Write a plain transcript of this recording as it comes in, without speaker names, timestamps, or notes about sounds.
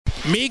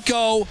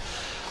Mikko,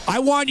 I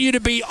want you to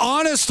be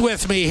honest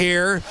with me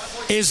here.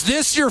 Is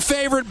this your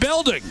favorite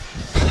building?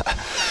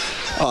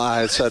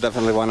 It's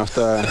definitely one of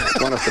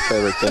the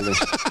favorite buildings.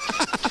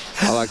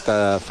 I like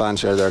the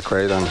fans here; they're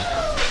great. And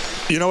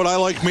you know what I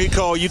like,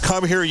 Mikko? You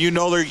come here, you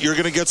know you're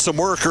going to get some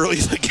work early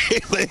in the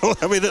game.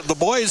 I mean, the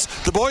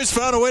boys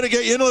found a way to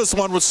get you into this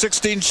one with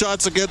 16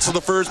 shots against in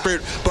the first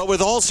period. But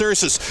with all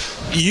seriousness,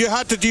 you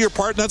had to do your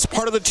part, and that's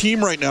part of the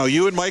team right now.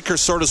 You and Mike are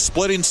sort of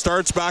splitting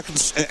starts back,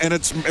 and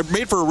it's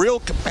made for a real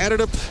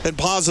competitive and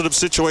positive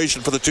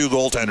situation for the two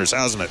goaltenders,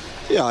 hasn't it?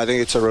 Yeah, I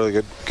think it's a really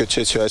good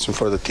situation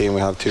for the team.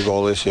 We have two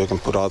goalies you can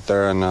put out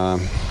there, and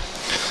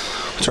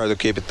try to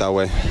keep it that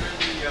way.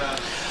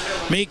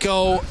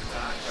 Mikko,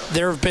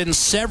 there have been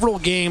several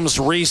games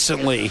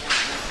recently.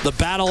 The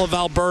Battle of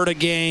Alberta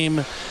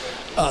game,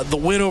 the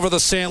win over the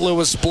St.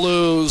 Louis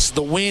Blues,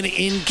 the win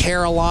in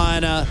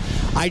Carolina.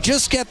 I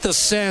just get the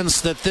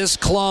sense that this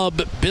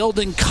club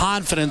building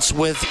confidence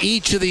with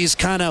each of these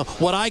kind of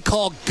what I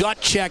call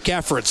gut check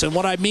efforts. And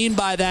what I mean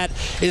by that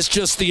is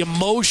just the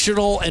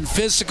emotional and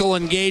physical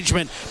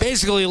engagement,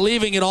 basically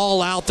leaving it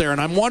all out there. And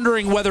I'm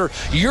wondering whether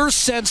you're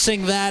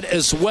sensing that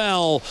as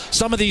well,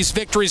 some of these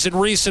victories in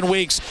recent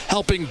weeks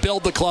helping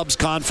build the club's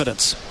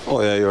confidence.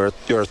 Oh, yeah,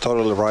 you're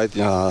totally right.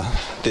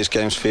 These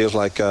games feel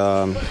like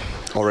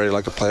already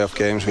like a playoff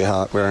games.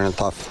 We're in a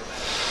tough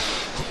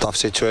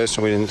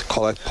situation. We didn't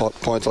collect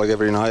points like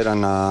every night,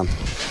 and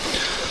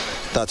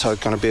that's how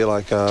it's going to be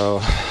like in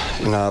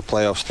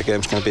playoffs. The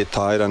game's going to be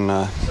tight, and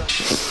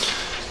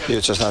you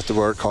just have to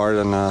work hard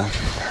and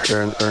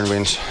earn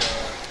wins.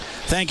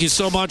 Thank you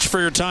so much for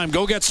your time.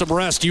 Go get some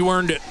rest. You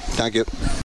earned it. Thank you.